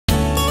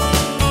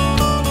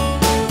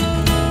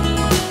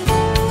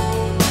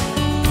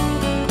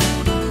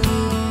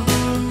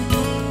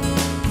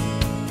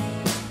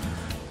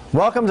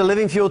Welcome to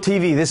Living Fuel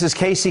TV. This is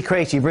KC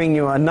Craichy bringing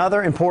you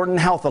another important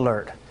health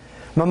alert.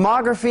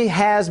 Mammography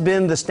has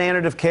been the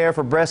standard of care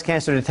for breast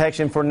cancer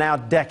detection for now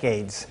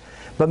decades,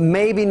 but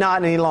maybe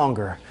not any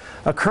longer.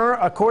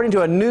 According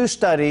to a new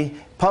study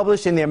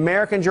published in the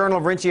American Journal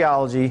of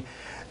Rheumatology,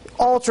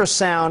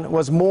 ultrasound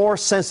was more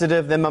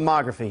sensitive than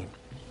mammography.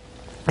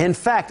 In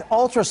fact,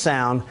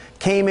 ultrasound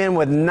came in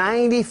with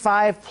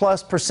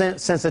 95+%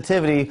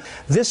 sensitivity.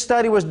 This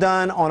study was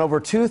done on over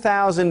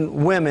 2,000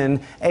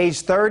 women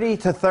aged 30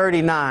 to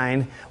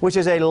 39, which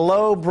is a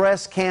low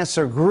breast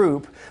cancer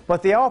group,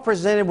 but they all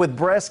presented with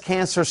breast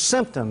cancer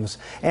symptoms.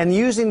 And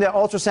using the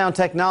ultrasound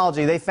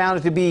technology, they found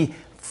it to be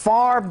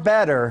far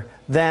better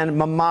than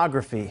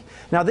mammography.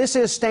 Now, this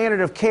is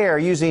standard of care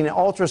using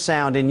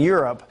ultrasound in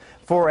Europe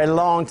for a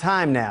long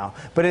time now.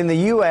 But in the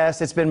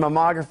U.S., it's been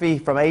mammography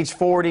from age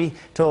 40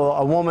 to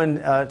a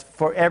woman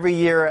for every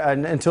year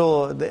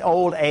until the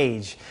old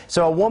age.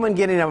 So a woman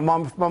getting a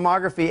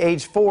mammography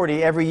age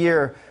 40 every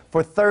year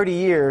for 30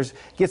 years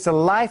gets a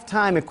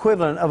lifetime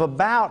equivalent of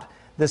about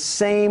the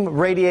same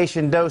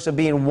radiation dose of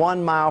being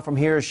 1 mile from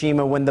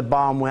Hiroshima when the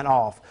bomb went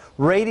off.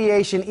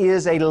 Radiation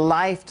is a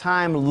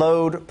lifetime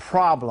load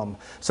problem.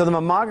 So the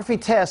mammography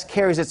test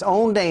carries its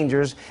own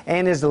dangers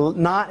and is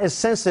not as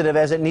sensitive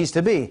as it needs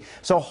to be.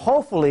 So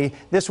hopefully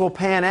this will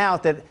pan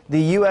out that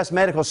the U.S.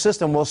 medical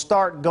system will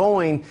start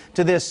going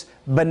to this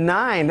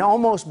benign,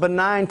 almost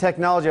benign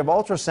technology of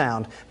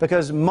ultrasound,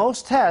 because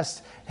most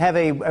tests have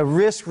a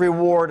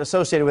risk-reward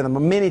associated with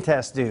them. Many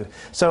tests do.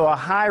 So a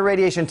high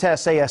radiation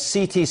test, say a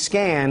CT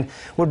scan,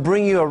 would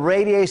bring you a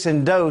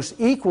radiation dose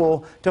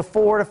equal to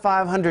 400 to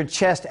 500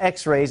 chest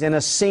x-rays in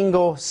a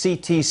single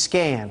CT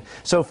scan.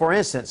 So for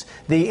instance,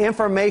 the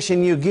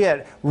information you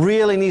get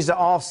really needs to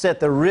offset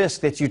the risk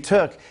that you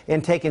took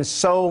in taking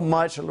so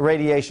much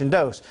radiation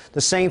dose.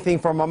 The same thing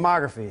for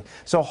mammography.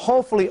 So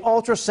hopefully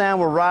ultrasound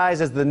will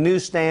rise as the new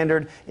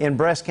standard in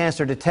breast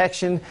cancer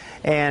detection.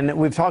 And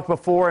we've talked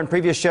before in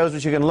previous shows,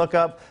 which you can look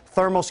up.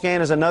 Thermal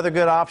scan is another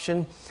good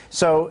option.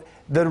 So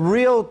the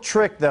real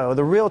trick, though,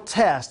 the real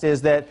test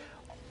is that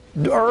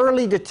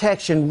early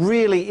detection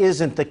really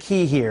isn't the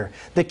key here.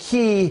 The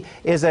key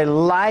is a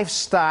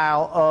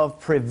lifestyle of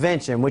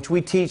prevention, which we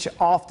teach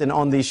often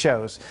on these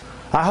shows.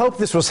 I hope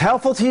this was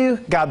helpful to you.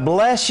 God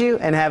bless you,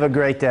 and have a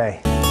great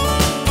day.